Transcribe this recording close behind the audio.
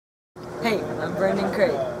Hey, I'm Brendan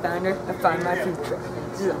Craig, founder of Find My Food Truck.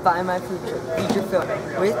 This is a Find My Food Truck feature film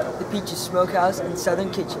with the Peaches Smokehouse and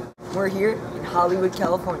Southern Kitchen. We're here in Hollywood,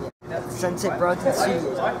 California, at the Sunset Bronson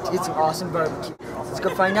Studios to get some awesome barbecue. Let's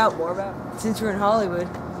go find out more about it. Since we're in Hollywood,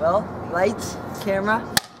 well, lights, camera,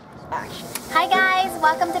 action. Hi guys,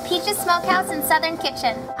 welcome to Peaches Smokehouse and Southern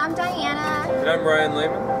Kitchen. I'm Diana. And I'm Ryan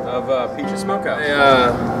Lehman of Peaches Smokehouse.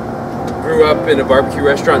 I grew up in a barbecue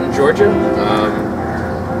restaurant in Georgia,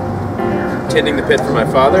 tending the pit for my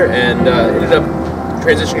father, and ended up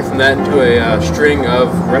transitioning from that into a string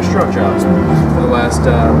of restaurant jobs for the last,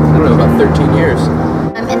 I don't know, about 13 years.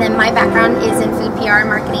 And then my background is in food PR and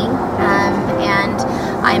marketing, and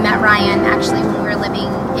I met Ryan actually when we were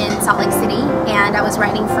living in Salt Lake City, and I was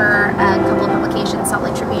writing for a couple of publications, Salt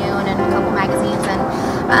Lake Tribune and a couple magazines, and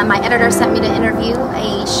my editor sent me to interview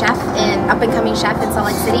a chef, an up-and-coming chef in Salt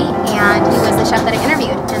Lake City, and he was the chef that I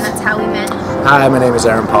interviewed, and that's how we met. Hi, my name is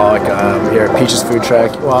Aaron Pollock. I'm here at Peaches Food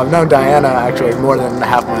Truck. Well, I've known Diana actually more than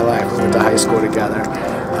half my life. We went to high school together.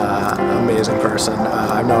 Amazing person.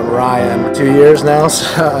 I've known Ryan 2 years now.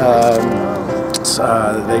 So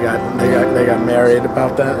they got married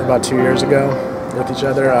about 2 years ago with each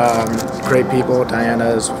other. Great people.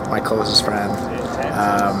 Diana is my closest friend.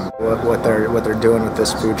 What they're doing with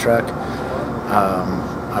this food truck,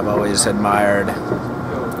 I've always admired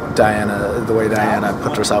Diana, the way Diana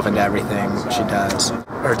puts herself into everything she does.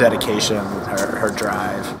 Her dedication, her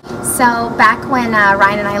drive. So back when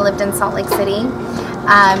Ryan and I lived in Salt Lake City,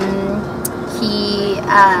 he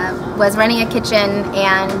was running a kitchen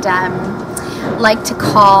and liked to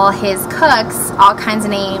call his cooks all kinds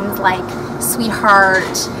of names like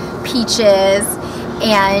Sweetheart, Peaches,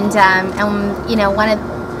 and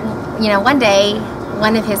one day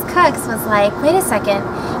one of his cooks was like, "Wait a second,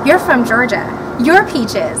 you're from Georgia, you're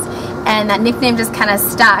Peaches," and that nickname just kind of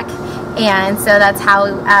stuck, and so that's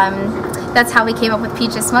how we came up with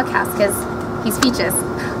Peaches Smokehouse, because he's Peaches.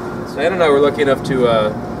 Diana and I were lucky enough to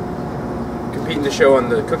compete in the show on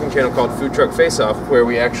the cooking channel called Food Truck Face Off, where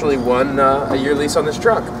we actually won a year lease on this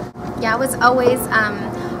truck. Yeah, it was always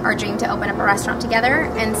our dream to open up a restaurant together,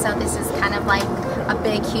 and so this is kind of like a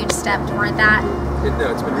big, huge step toward that.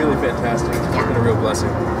 It's been really fantastic. It's been a real blessing.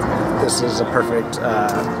 This is a perfect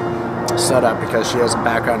setup because she has a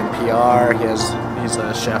background in PR. He's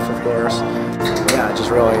a chef, of course. Yeah, I just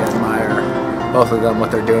really admire both of them, what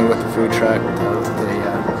they're doing with the food truck,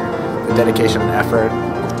 the dedication and effort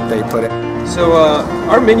they put in. So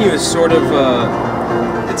our menu is sort of,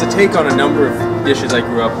 it's a take on a number of dishes I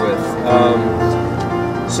grew up with.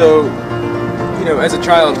 So, as a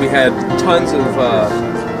child we had tons of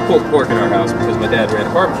pulled pork in our house because my dad ran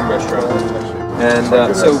a barbecue restaurant.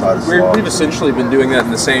 And so we've essentially been doing that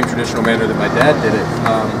in the same traditional manner that my dad did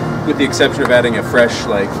it, with the exception of adding a fresh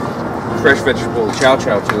vegetable chow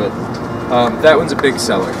chow to it. That one's a big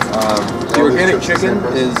seller. The organic chicken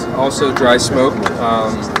is also dry smoked,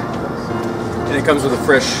 and it comes with a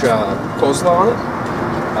fresh coleslaw on it.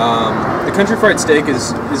 The country fried steak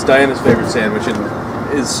is Diana's favorite sandwich, and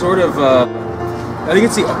is sort of I think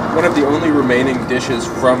it's one of the only remaining dishes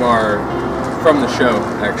from the show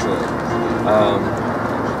actually,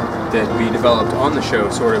 that we developed on the show,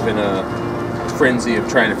 sort of in a frenzy of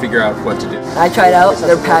trying to figure out what to do. I tried out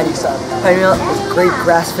their patties. Patty melt with great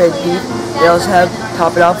grass-fed beef. They also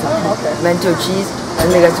top it off with pimento cheese,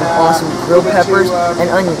 and they got some awesome grilled peppers and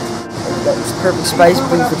onions. That's perfect spice,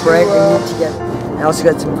 brings the bread and meat together. And I also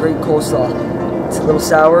got some great coleslaw. It's a little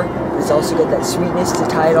sour, but it's also got that sweetness to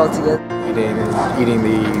tie it all together. Eating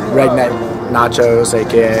the redneck nachos,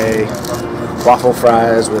 aka waffle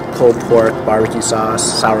fries with pulled pork, barbecue sauce,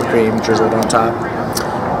 sour cream drizzled on top.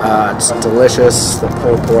 It's delicious. The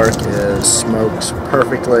pulled pork is smoked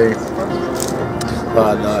perfectly.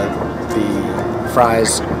 The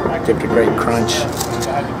fries give it a great crunch.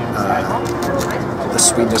 The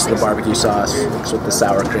sweetness of the barbecue sauce mixed with the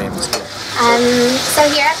sour cream. So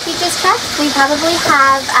here at Peaches Truck, we probably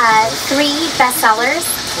have 3 bestsellers.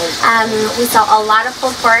 We sell a lot of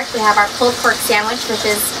pulled pork. We have our pulled pork sandwich, which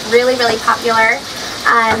is really, really popular.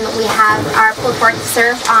 We have our pulled pork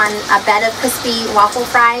served on a bed of crispy waffle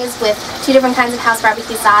fries with 2 different kinds of house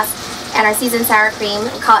barbecue sauce and our seasoned sour cream.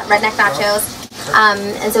 We call it redneck nachos.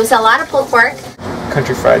 And so we sell a lot of pulled pork.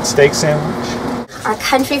 Country fried steak sandwich. Our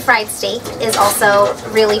country fried steak is also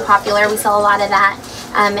really popular. We sell a lot of that.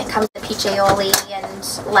 It comes with peach aioli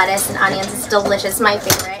and lettuce and onions. It's delicious, my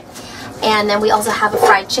favorite. And then we also have a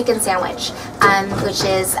fried chicken sandwich, which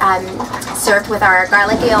is served with our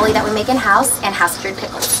garlic aioli that we make in-house and house-cured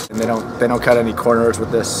pickles. And they don't cut any corners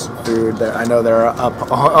with this food. I know they're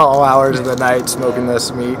up all hours of the night smoking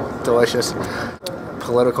this meat. Delicious.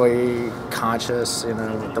 politically conscious, you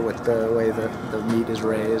know, with the way the meat is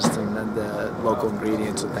raised and then the local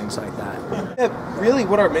ingredients and things like that. Yeah, really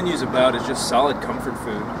what our menu's about is just solid comfort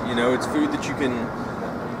food. You know, it's food that you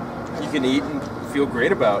can eat and feel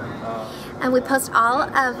great about. And we post all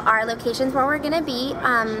of our locations where we're going to be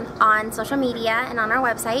on social media and on our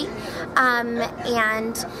website.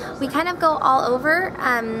 And we kind of go all over.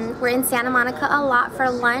 We're in Santa Monica a lot for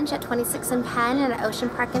lunch at 26 and Penn and at Ocean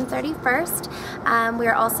Park and 31st. We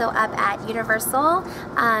are also up at Universal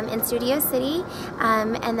in Studio City.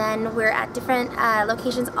 And then we're at different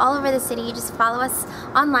locations all over the city. You just follow us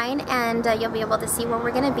online and you'll be able to see where we're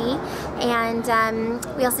going to be. And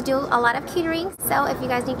we also do a lot of catering. So if you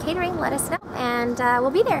guys need catering, let us know and we'll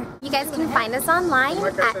be there. You guys can find us online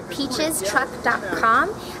at peachestruck.com.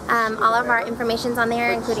 All of our information's on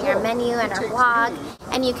there, including our menu and our blog.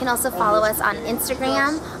 And you can also follow us on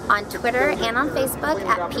Instagram, on Twitter, and on Facebook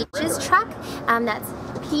at Peaches Truck. That's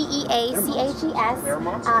P-E-A-C-H-E-S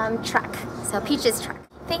truck. So Peaches Truck.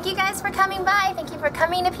 Thank you guys for coming by. Thank you for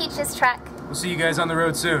coming to Peaches Truck. We'll see you guys on the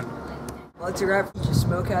road soon. Well, it's a wrap for Peaches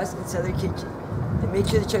Smokehouse and Southern Kitchen. And make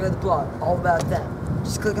sure to check out the blog, all about them.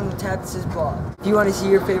 Just click on the tab that says blog. If you want to see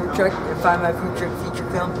your favorite truck and Find My Food Truck feature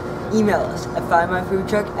film, email us at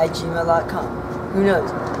findmyfoodtruck@gmail.com. Who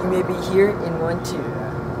knows, you may be here in one too.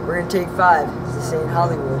 We're going to take 5, as they say in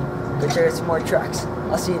Hollywood, but check out some more trucks.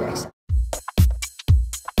 I'll see you next time.